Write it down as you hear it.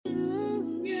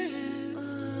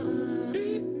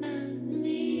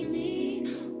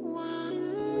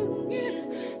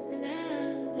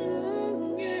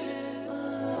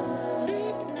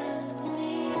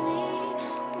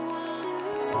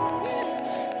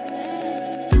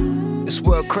This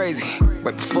world crazy.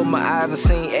 Right before my eyes I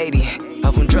seen 80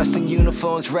 of them dressed in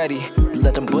uniforms ready to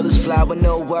let them bullets fly with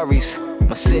no worries.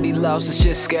 My city lost, the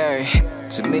shit scary.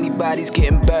 So many bodies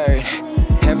getting buried.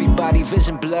 Everybody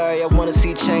vision blurry. I wanna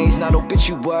see change, not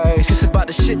obituaries. It's about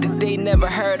the shit that they never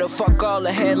heard of. Fuck all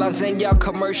the headlines and y'all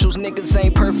commercials. Niggas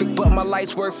ain't perfect, but my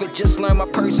life's worth it. Just learn my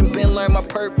person, been learn my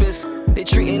purpose. They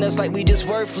treating us like we just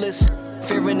worthless.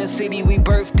 Fear in the city we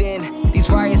birthed in. These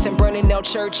riots and burning down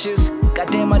churches.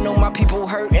 Goddamn, I know my people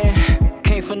hurting.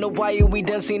 Came from the wire, we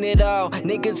done seen it all.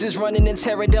 Niggas is running and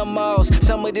tearing down malls.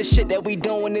 Some of this shit that we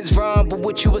doing is wrong, but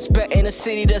what you expect in a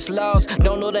city that's lost?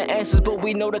 Don't know the answers, but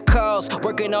we know the cause.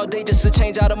 Working all day just to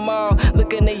change out the mall.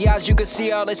 Look in the eyes, you can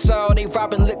see all they saw. They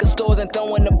robbing liquor stores and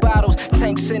throwing the bottles.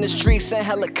 Tanks in the streets and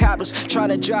helicopters. Trying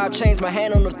to drive, change my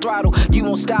hand on the throttle. You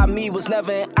won't stop me, was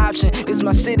never an option. This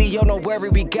my city, yo, don't worry,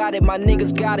 we got it. My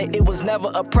niggas got it, it was never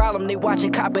a problem. They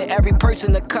watching, copying every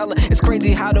person of color. It's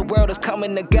crazy how the world is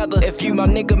coming together. If you my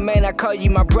nigga, man, I call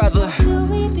you my brother. Do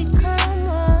we become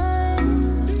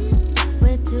one?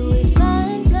 Where do we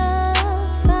find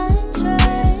love, find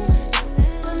trust?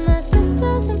 With my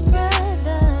sisters and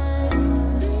brothers,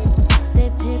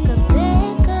 they pick up their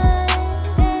gun.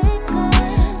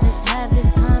 Let's have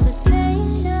this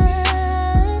conversation.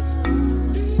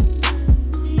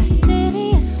 Our city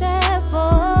is sad,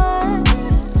 boy.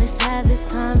 Let's have this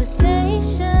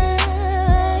conversation.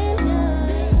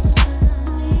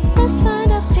 Let's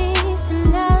find our peace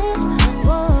tonight.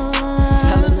 Whoa.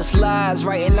 Telling us lies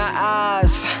right in our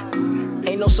eyes.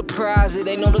 Ain't no surprise, it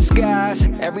ain't no disguise.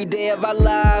 Every day of our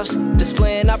lives,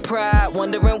 displaying our pride,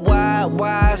 wondering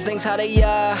why things how they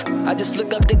are. I just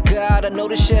look up to God, I know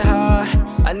this shit hard.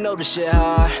 I know this shit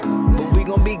hard, but we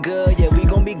gon' be good, yeah, we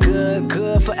gon' be good,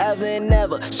 good forever and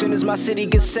ever. Soon as my city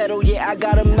gets settled, yeah, I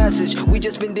got a message. We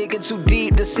just been digging too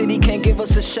deep, the city can't give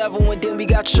us a shovel, and then we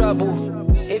got trouble.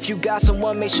 If you got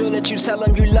someone, make sure that you tell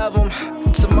them you love them.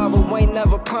 Tomorrow ain't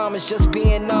never promised, just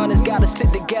being honest. Gotta stick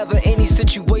together, any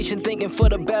situation, thinking for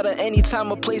the better.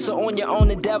 Anytime or place or on your own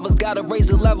endeavors. Gotta raise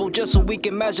the level just so we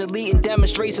can measure. Leading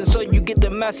demonstrations so you get the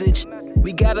message.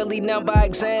 We gotta lead now by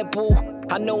example.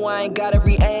 I know I ain't got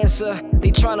every answer.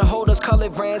 They tryna hold us, call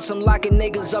it ransom. Locking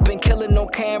niggas up and killing on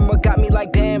camera. Got me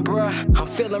like, damn, bruh, I'm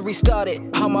feeling restarted.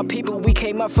 All my people, we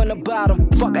came up from the bottom.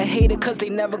 Fuck a hater, cause they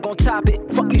never gon' top it.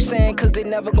 Fuck you saying, cause they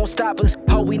never gon' stop us.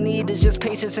 All we need is just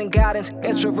patience and guidance.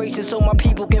 Inspiration so my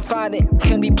people can find it.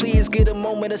 Can we please get a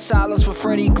moment of silence for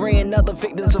Freddie Gray and other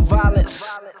victims of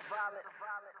violence?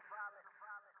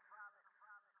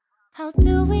 How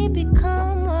do we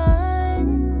become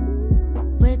one?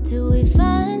 Where do we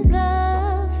find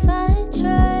love, find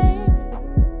trust?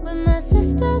 With my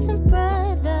sisters and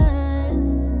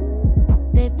brothers,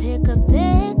 they pick up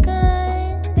their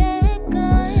guns.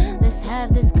 Let's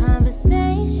have this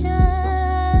conversation.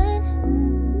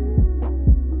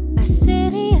 Our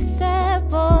city is sad,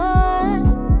 boy.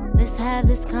 Let's have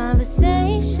this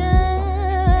conversation.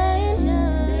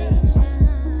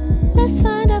 Let's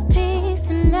find